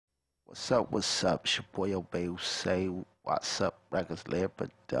What's up? It's your boy Yo Babe say what's up, Records Lair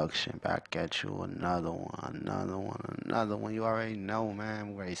Production. Back at you, another one. You already know, man.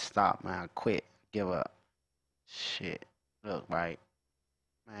 I'm ready to stop, man. Quit. Give up. Shit. Look, right?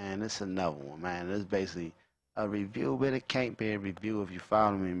 Man, this another one, man. This is basically a review, but it can't be a review if you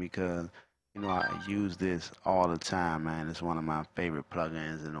follow me because I use this all the time, man. It's one of my favorite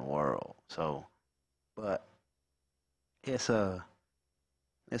plugins in the world. So, but it's a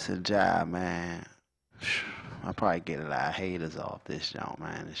it's a job, man. I probably get a lot of haters off this junk,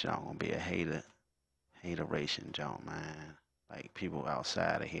 man. This junk gonna be a hateration junk, man. Like people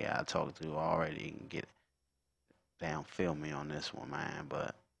outside of here I talk to already can get down feel me on this one, man.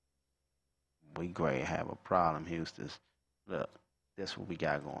 But we great have a problem, Houston. Look, this what we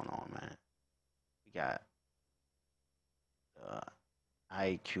got going on, man. We got uh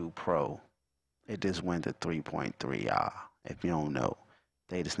IQ Pro. It just went to 3.3, y'all. If you don't know,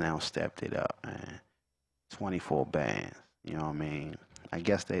 they just now stepped it up, man. 24 bands. You know what I mean? I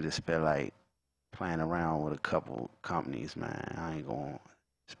guess they just feel like playing around with a couple companies, man. I ain't gonna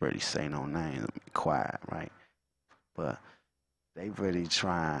really say no names. Be quiet, right? But they really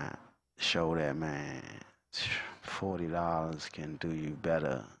trying to show that, man, $40 can do you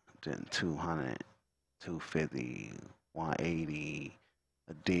better than 200, 250, 180,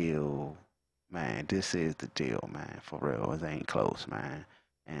 a deal. Man, this is the deal, man. For real, it ain't close, man.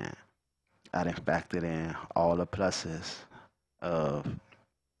 And I done factored in all the pluses of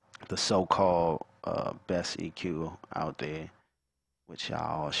the so-called best EQ out there, which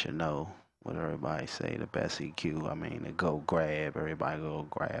y'all all should know. What everybody say, the best EQ. I mean, to go grab, everybody go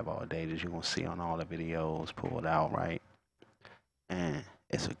grab all day that you're gonna see on all the videos pulled out, right? And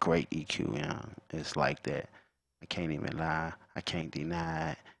it's a great EQ, you know. It's like that. I can't even lie. I can't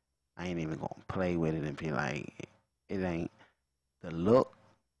deny it. I ain't even gonna play with it and be like, it ain't the look.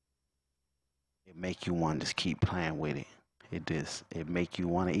 It make you want to just keep playing with it. It make you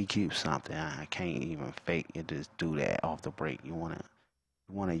want to EQ something. I can't even fake it. Just do that off the break. You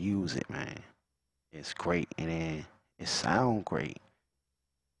wanna use it, man. It's great, and then it sound great.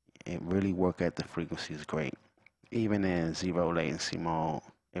 It really work at the frequencies great. Even in zero latency mode,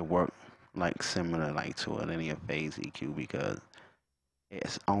 it work like similar like to a linear phase EQ because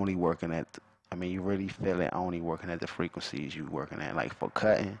it's only working at. I mean, you really feel it only working at the frequencies you working at. Like for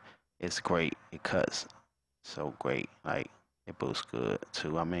cutting, it's great. It cuts so great. Like it boosts good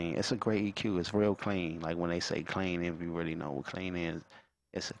too. I mean, it's a great EQ. It's real clean. Like when they say clean, if you really know what clean is,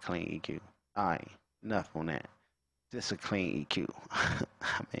 it's a clean EQ. All right, enough on that. Just a clean EQ.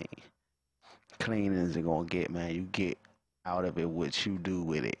 I mean, clean is it gonna get, man. You get out of it what you do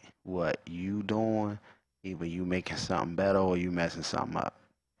with it. What you doing, either you making something better or you messing something up.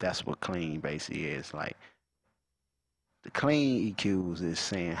 That's what clean basically is. Like the clean EQs is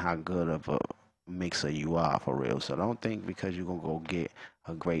saying how good of a mixer you are for real. So don't think because you're gonna go get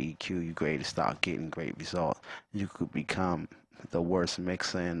a great EQ, you great to start getting great results. You could become the worst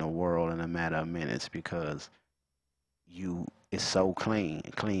mixer in the world in a matter of minutes because you it's so clean.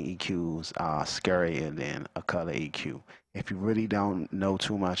 Clean EQs are scarier than a color EQ. If you really don't know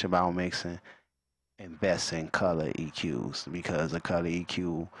too much about mixing, invest in color EQs because a color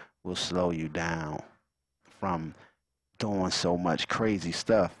EQ will slow you down from doing so much crazy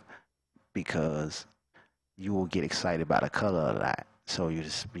stuff because you will get excited by the color a lot. So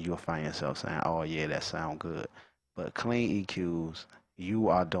you'll find yourself saying, "Oh yeah, that sound good." But clean EQs, you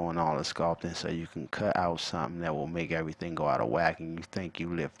are doing all the sculpting, so you can cut out something that will make everything go out of whack, and you think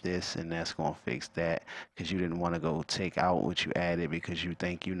you lift this and that's gonna fix that because you didn't want to go take out what you added because you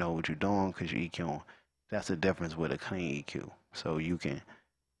think you know what you're doing because you EQ. That's the difference with a clean EQ. So you can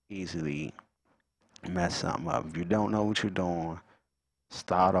easily mess something up. If you don't know what you're doing,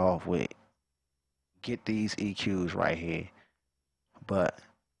 start off with get these EQs right here, but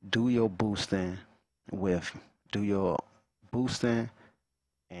do your boosting with do your boosting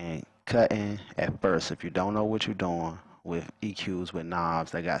and cutting at first. If you don't know what you're doing with EQs with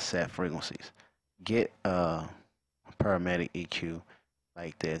knobs that got set frequencies, get a paramedic EQ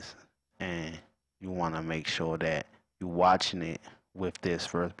like this, and you want to make sure that you're watching it with this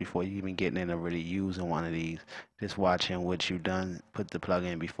first before you even getting into really using one of these. Just watching what you done, put the plug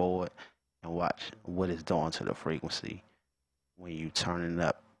in before it, and watch what it's doing to the frequency when you turning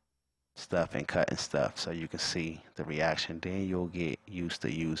up stuff and cutting stuff so you can see the reaction. Then you'll get used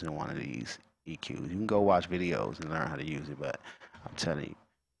to using one of these EQs. You can go watch videos and learn how to use it, but I'm telling you,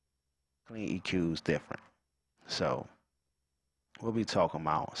 clean EQ is different. So we'll be talking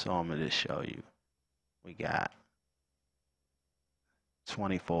about. So I'm gonna just show you. We got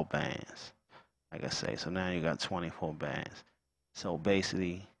 24 bands. Like I say, so now you got 24 bands. So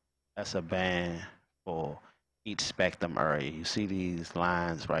basically, That's a band for each spectrum area. You see these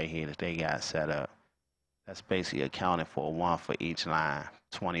lines right here that they got set up. That's basically accounted for one for each line,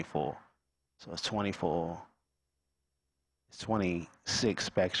 24. So it's 24, it's 26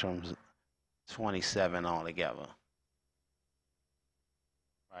 spectrums, 27 altogether,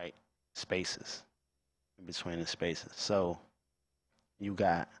 right? Spaces in between the spaces. So you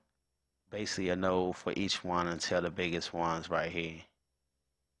got basically a node for each one until the biggest ones right here,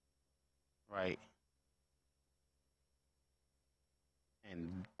 right?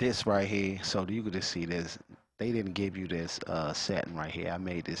 And this right here, so you could just see this. They didn't give you this setting right here. I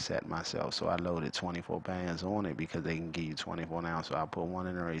made this set myself, so I loaded 24 bands on it because they can give you 24 now. So I put one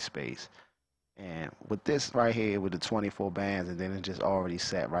in array space. And with this right here, with the 24 bands, and then it's just already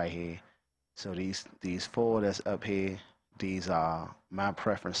set right here. So these four that's up here, these are my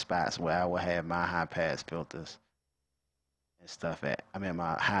preference spots where I will have my high pass filters and stuff at. I mean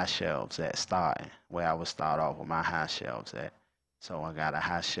my high shelves at starting, where I would start off with my high shelves at. So I got a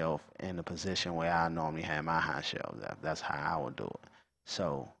high shelf in the position where I normally have my high shelves at. That's how I would do it.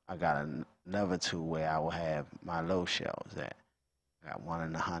 So I got another two where I will have my low shelves at. I got one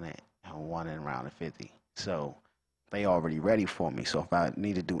in the 100 and one in around the 50. So they already ready for me. So if I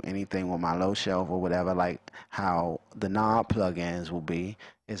need to do anything with my low shelf or whatever, like how the non plugins will be,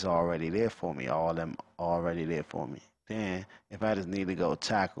 it's already there for me. All of them already there for me. Then if I just need to go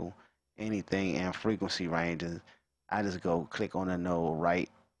tackle anything in frequency ranges, I just go click on the node right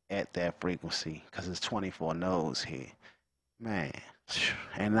at that frequency because it's 24 nodes here. Man,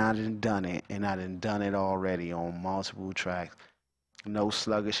 and I done it, and I done it already on multiple tracks. No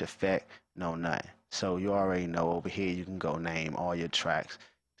sluggish effect, no nothing. So you already know over here you can go name all your tracks.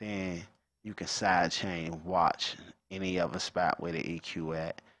 Then you can sidechain watch any other spot where the EQ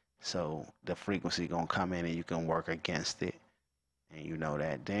at. So the frequency gonna come in and you can work against it. And you know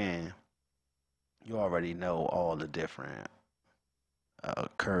that. Then you already know all the different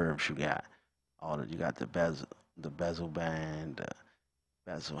curves you got. All that you got the bezel band, the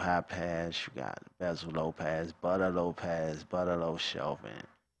bezel high pass, you got bezel low pass, low pass, butter low shelving.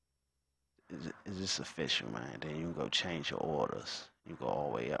 It's just official, man. Then you can go change your orders. You go all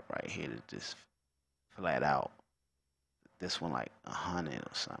the way up right here to just flat out. This one like 100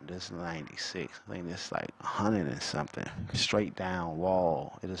 or something. This is 96. I think this like 100 and something. Straight down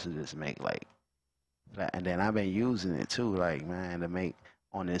wall. It just make like that. And then I've been using it too, like man, to make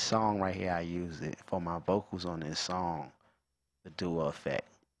on this song right here. I use it for my vocals on this song. The duo effect,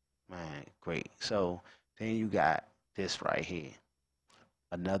 man, great. So then you got this right here.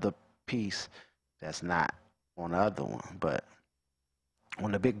 Another piece that's not on the other one, but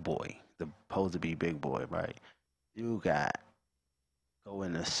on the big boy, the supposed to be big boy, right? You got go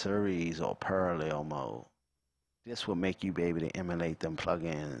into series or parallel mode. This will make you be able to emulate them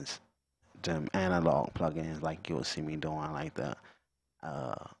plugins, them analog plugins like you'll see me doing, like the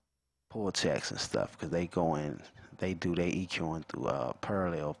uh, pull checks and stuff, because they go in, they do their EQing through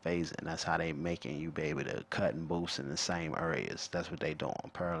parallel phasing. That's how they making you be able to cut and boost in the same areas. That's what they do on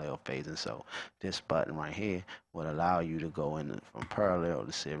parallel phasing. So this button right here would allow you to go in from parallel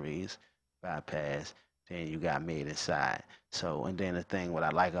to series, bypass. Then you got mid and side. So and then the thing what I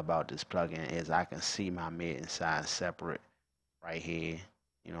like about this plugin is I can see my mid and side separate right here.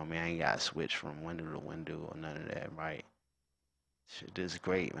 You know what I mean? I ain't got to switch from window to window or none of that, right? Shit, this is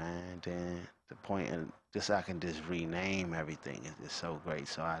great, man. Then the point of this, I can just rename everything. It's just so great.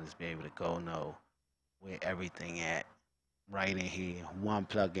 So I just be able to go know where everything at right in here. One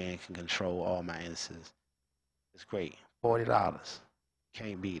plugin can control all my instances. It's great. $40.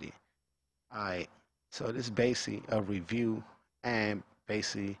 Can't beat it. All right. So this is basically a review and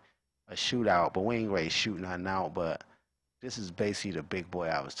basically a shootout, but we ain't ready to shoot nothing out. But this is basically the big boy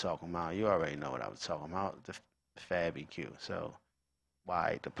I was talking about. You already know what I was talking about, the Fab EQ. So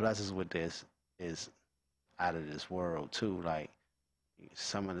why the pluses with this is out of this world too. Like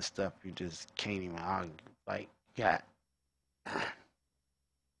some of the stuff you just can't even argue. Like you got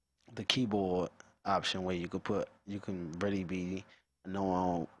the keyboard option where you can really be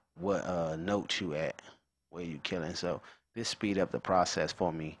knowing what note you at, where you killing. So this speed up the process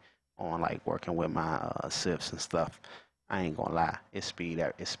for me on like working with my SIFs and stuff. I ain't gonna lie, it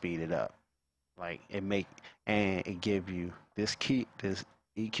speeded up. Like it make and it give you this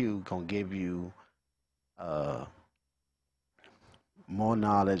EQ gonna give you uh more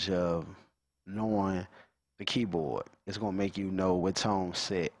knowledge of knowing the keyboard. It's gonna make you know what tone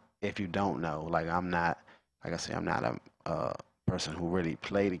set if you don't know. Like I'm not, like I say, I'm not a person who really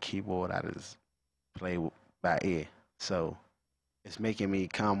play the keyboard. I just play by ear. So it's making me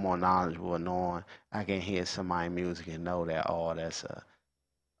come more knowledgeable, knowing I can hear somebody's music and know that oh, that's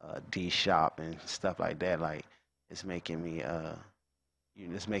D sharp and stuff like that. Like it's making me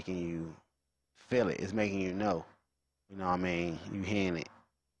it's making you feel it. It's making you know. You know what I mean? You hearing it.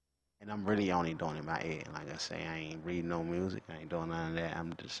 And I'm really only doing it in my head. Like I say, I ain't reading no music. I ain't doing none of that.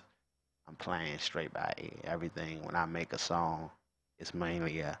 I'm playing straight by ear. Everything when I make a song, it's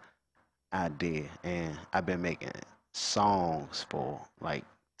mainly a idea. And I've been making songs for like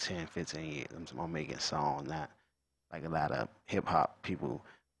 10, 15 years. I'm making songs, not like a lot of hip hop people.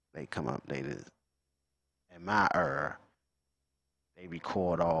 They come up, they just, in my era, they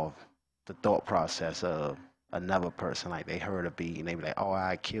record off the thought process of another person. Like they heard a beat and they be like, "Oh,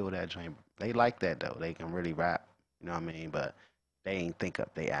 I killed that dream." They like that though. They can really rap. You know what I mean? But they ain't think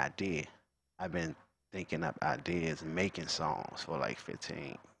up their idea. I've been thinking up ideas and making songs for like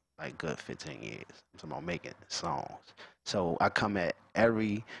 15, like good 15 years. I'm about making songs. So I come at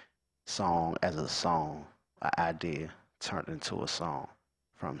every song as a song, an idea turned into a song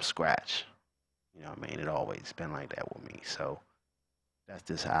from scratch. You know what I mean? It always been like that with me. So that's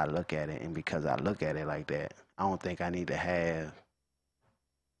just how I look at it. And because I look at it like that, I don't think I need to have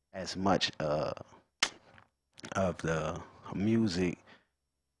as much of the music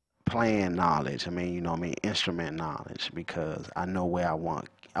playing knowledge. I mean, you know what I mean, instrument knowledge, because I know where I want.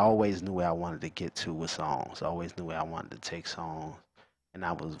 I always knew where I wanted to get to with songs. I always knew where I wanted to take songs, and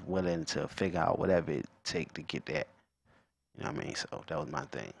I was willing to figure out whatever it take to get that. You know what I mean? So that was my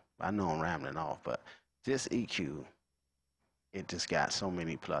thing. I know I'm rambling off, but this EQ, it just got so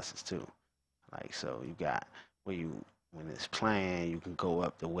many pluses too. Like so, you got where you when it's playing, you can go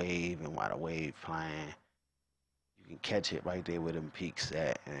up the wave, and while the wave playing, you can catch it right there where them peaks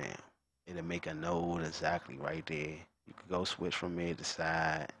at, and it'll make a node exactly right there. You can go switch from mid to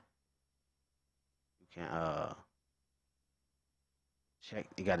side. You can check.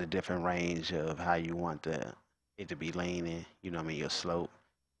 You got a different range of how you want it to be leaning. You know what I mean? Your slope.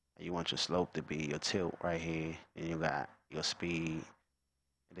 You want your slope to be your tilt right here, and you got your speed.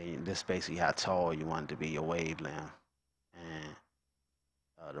 And then this basically how tall you want it to be, your wavelength, and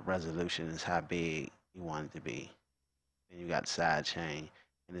the resolution is how big you want it to be. Then you got side chain,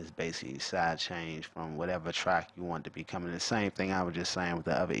 and it's basically side change from whatever track you want to be coming. The same thing I was just saying with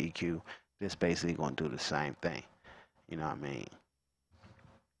the other EQ. This basically gonna do the same thing. You know what I mean?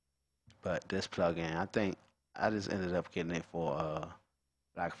 But this plugin, I think I just ended up getting it for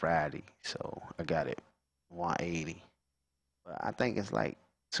Black Friday, so I got it 180. But I think it's like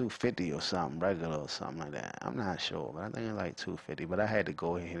 250 or something, regular or something like that. I'm not sure, but I think it's like 250. But I had to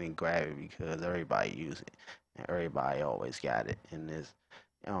go ahead and grab it because everybody use it, and everybody always got it. And this,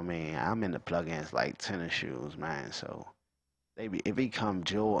 you know what I mean? I'm in the plugins like tennis shoes, man. So it become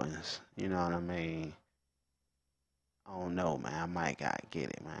Jordans. You know what I mean? I don't know, man. I might gotta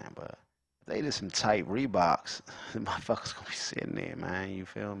get it, man. But if they did some tight Reeboks, the motherfuckers gonna be sitting there, man. You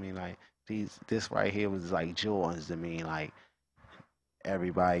feel me? Like this right here was like Jordans to me. Like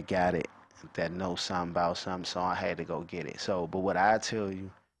everybody got it that know something about something, so I had to go get it. So, but what I tell you,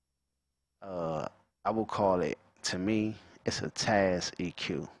 uh, I will call it, to me, it's a task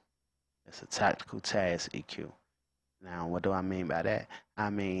EQ. It's a tactical task EQ. Now, what do I mean by that? I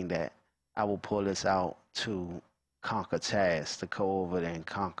mean that I will pull this out to conquer tasks, to go over there and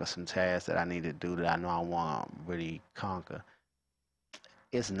conquer some tasks that I need to do that I know I want to really conquer.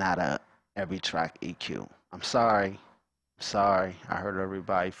 It's not a every track EQ. I'm sorry. Sorry, I hurt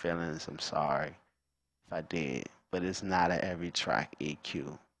everybody's feelings. I'm sorry if I did, but it's not a every track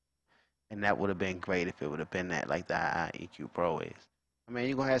EQ, and that would have been great if it would have been that like the Iieqpro Pro is. I mean,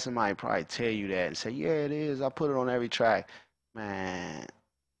 you're gonna have somebody probably tell you that and say, "Yeah, it is. I put it on every track." Man,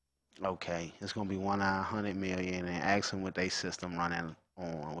 okay, it's gonna be 1/100 million, and ask them what they system running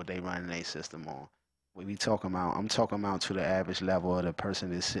on, what they running their system on. What we talking about? I'm talking about to the average level of the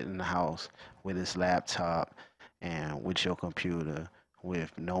person that's sitting in the house with his laptop and with your computer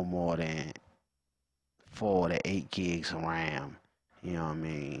with no more than 4 to 8 gigs of RAM. You know what I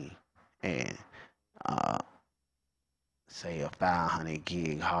mean? And uh, say a 500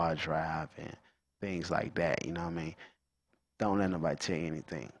 gig hard drive and things like that. You know what I mean? Don't let nobody tell you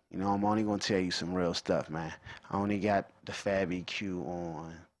anything. You know, I'm only gonna tell you some real stuff, man. I only got the Fab EQ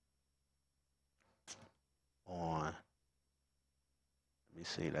on. Let me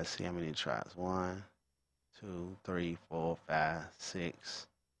see. Let's see how many tracks. One, two, three, four, five, six,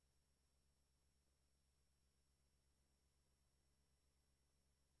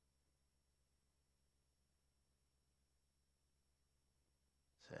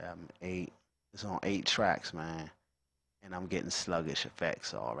 7, 8. It's on 8 tracks, man. And I'm getting sluggish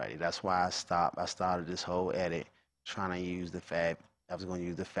effects already. That's why I stopped. I started this whole edit trying to use the Fab. I was going to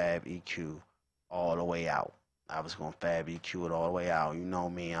use the Fab EQ all the way out. I was gonna fab EQ it all the way out. You know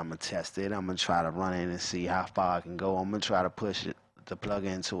me, I'm gonna test it. I'm gonna try to run it and see how far I can go. I'm gonna try to push it, the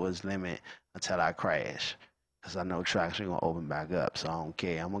plug-in to its limit until I crash. Cause I know traction gonna open back up, so I don't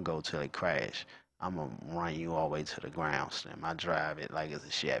care. I'm gonna go till it crash. I'm gonna run you all the way to the ground, Slim. I drive it like it's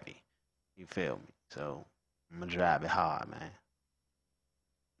a Chevy. You feel me? So I'm gonna drive it hard, man.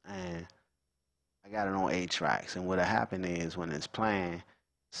 And I got it on 8 tracks. And what'll happen is when it's playing,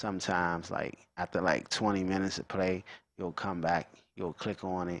 sometimes like after like 20 minutes of play, you'll come back, you'll click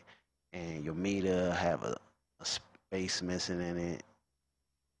on it, and your meter have a space missing in it.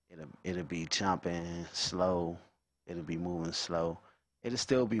 It'll be jumping slow. It'll be moving slow. It'll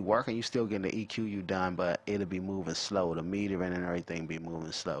still be working. You still getting the EQ you done, but it'll be moving slow. The metering and everything be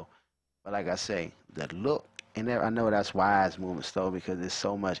moving slow. But like I say, the look and there, I know that's why it's moving slow because there's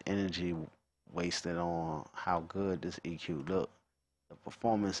so much energy wasted on how good this EQ look. The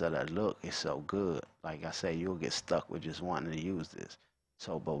performance of the look is so good. Like I say, you'll get stuck with just wanting to use this.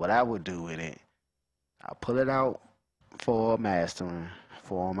 So, but what I would do with it, I'll pull it out for mastering,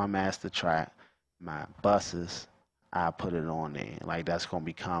 for my master track, my buses. I put it on there. Like that's gonna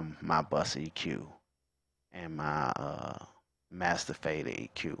become my bus EQ and my master fader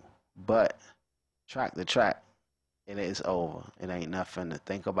EQ. But track to track, it is over. It ain't nothing to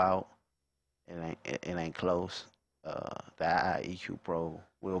think about. It ain't close. The Iieqpro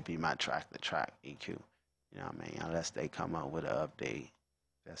will be my track to track EQ. You know what I mean? Unless they come up with an update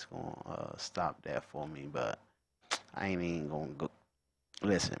that's gonna stop that for me. But I ain't even gonna go.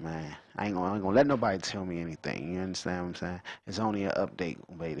 Listen, man, I ain't gonna let nobody tell me anything. You understand what I'm saying? It's only an update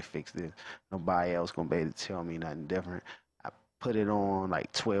way to fix this. Nobody else gonna be able to tell me nothing different. I put it on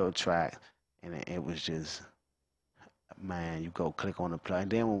like 12 tracks, and it was just, man, you go click on the play.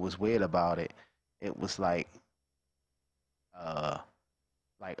 And then what was weird about it, it was uh,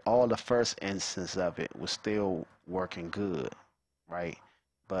 like all the first instance of it was still working good, right?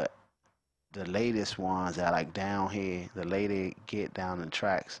 But the latest ones that like down here, the later it get down the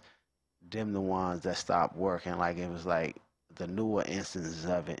tracks, them the ones that stopped working. Like it was like the newer instances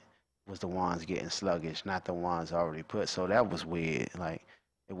of it was the ones getting sluggish, not the ones already put. So that was weird. Like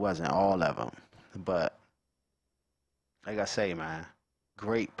it wasn't all of them, but like I say, man,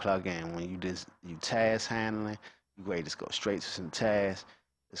 great plug-in when you task handling. You great, just go straight to some tasks.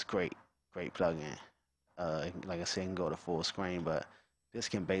 It's great, great plug-in. Like I said, you can go to full screen, but this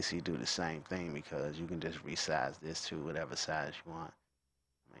can basically do the same thing because you can just resize this to whatever size you want.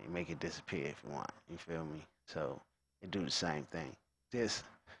 I mean, make it disappear if you want. You feel me? So it do the same thing. This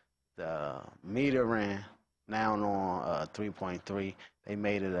the meter ran now on 3.3. They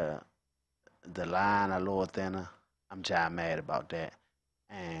made it the line a little thinner. I'm just mad about that.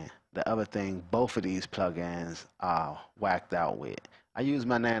 And the other thing, both of these plugins are whacked out with. I use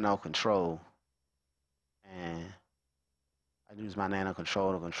my Nano Control, and I use my Nano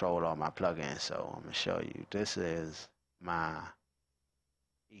Control to control all my plugins. So I'm gonna show you. This is my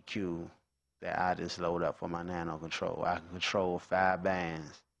EQ that I just load up for my Nano Control. I can control 5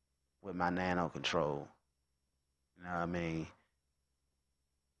 bands with my Nano Control. You know what I mean?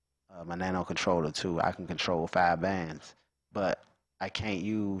 My Nano Controller too. I can control 5 bands, but I can't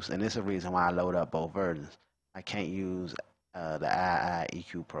use, and this is the reason why I load up both versions. I can't use the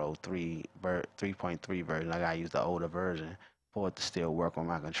Iieqpro 3.3 version. I gotta use the older version for it to still work on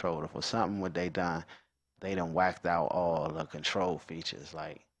my controller. For something what they done whacked out all the control features.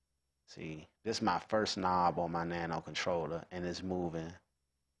 Like, see, this is my first knob on my Nano controller, and it's moving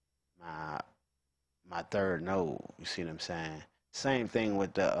my my third node. You see what I'm saying? Same thing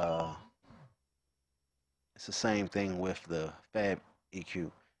with the it's the same thing with the Fab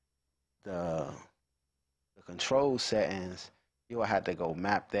EQ. The the control settings, you'll have to go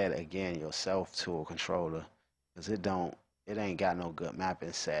map that again yourself to a controller because it ain't got no good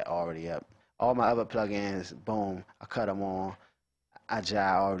mapping set already up. All my other plugins, boom, I cut them on. I just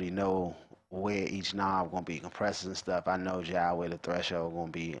already know where each knob gonna be, compressors and stuff. I know just where the threshold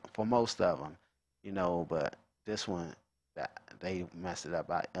gonna be for most of them, But this one, that they messed it up.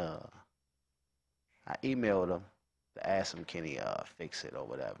 I emailed them to ask them can he fix it or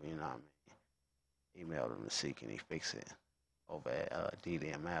whatever. You know what I mean? Emailed him to see can he fix it over at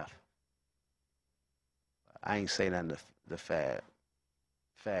DDMF. I ain't say nothing to the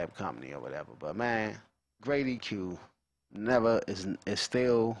Fab company or whatever, but man, great EQ. Never is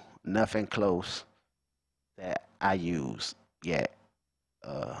still nothing close that I use yet.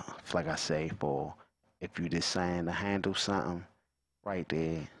 Like I say, for if you just saying to handle something, right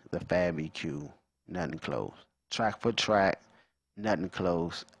there, the Fab EQ, nothing close. Track for track, nothing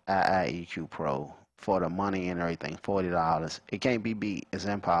close. Iieqpro Pro for the money and everything, $40. It can't be beat. It's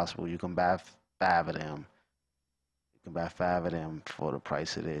impossible. You can buy 5 of them You can buy 5 of them for the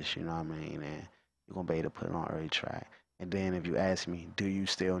price of this, you know what I mean? And you're gonna be able to put it on every track. And then if you ask me, do you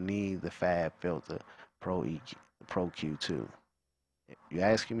still need the Fab Filter Pro EQ, Pro Q2? If you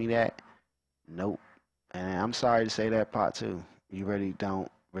asking me that, nope. And I'm sorry to say that part too. You really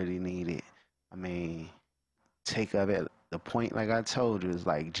don't really need it. I mean, take of it. The point, like I told you, is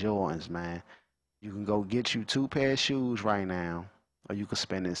like Jordans, man. You can go get you 2 pair of shoes right now, or you can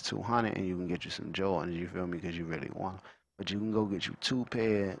spend this 200 and you can get you some Jordans. You feel me? Because you really want 'em. But you can go get you 2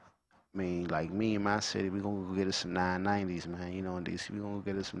 pair. I mean, like me in my city, we gonna go get us some 990s, man. You know, in DC, we gonna go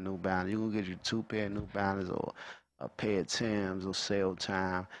get us some New Balance. You gonna get you 2 pair of New Balance or a pair of Tims or sale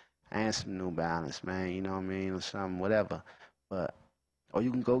time and some New Balance, man. You know what I mean, or something, whatever. But or you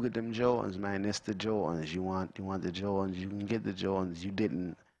can go get them Jordans, man. It's the Jordans. You want the Jordans. You can get the Jordans.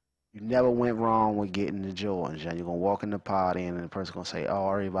 You never went wrong with getting the Jordans. And you're gonna walk in the party and the person gonna say, "Oh,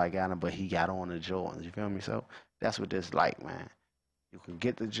 everybody got them, but he got on the Jordans." You feel me? So that's what this like, man. You can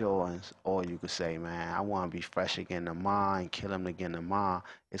get the Jordans, or you could say, "Man, I want to be fresh again tomorrow and kill him again tomorrow.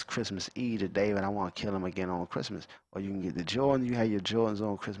 It's Christmas Eve today, but I want to kill him again on Christmas." Or you can get the Jordans. You have your Jordans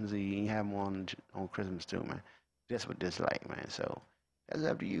on Christmas Eve, and you have them on Christmas too, man. That's what this like, man. So that's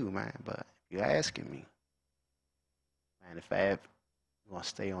up to you, man. But if you're asking me, man, the Fab gonna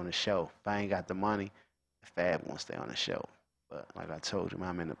stay on the show. If I ain't got the money, the Fab gonna stay on the show. But like I told you, man,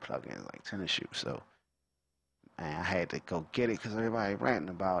 I'm in the plug-ins like tennis shoes. So man, I had to go get it because everybody ranting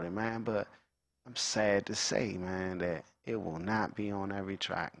about it, man. But I'm sad to say, man, that it will not be on every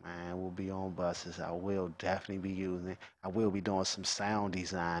track, man. It will be on buses. I will definitely be using it. I will be doing some sound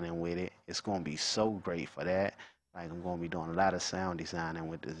designing with it. It's gonna be so great for that. Like I'm gonna be doing a lot of sound designing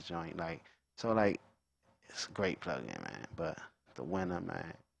with this joint. Like so, like it's a great plug-in, man. But the winner,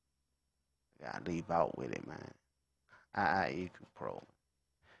 man, gotta leave out with it, man. Iieqpro.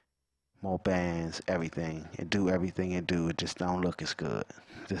 More bands, everything. It do everything it do. It just don't look as good.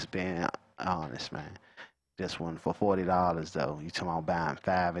 Just being honest, man. This one for $40 though. You talking about buying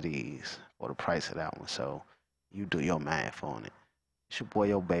 5 of these for the price of that one. So you do your math on it. It's your boy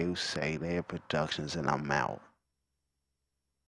Yo Say Layer Productions and I'm out.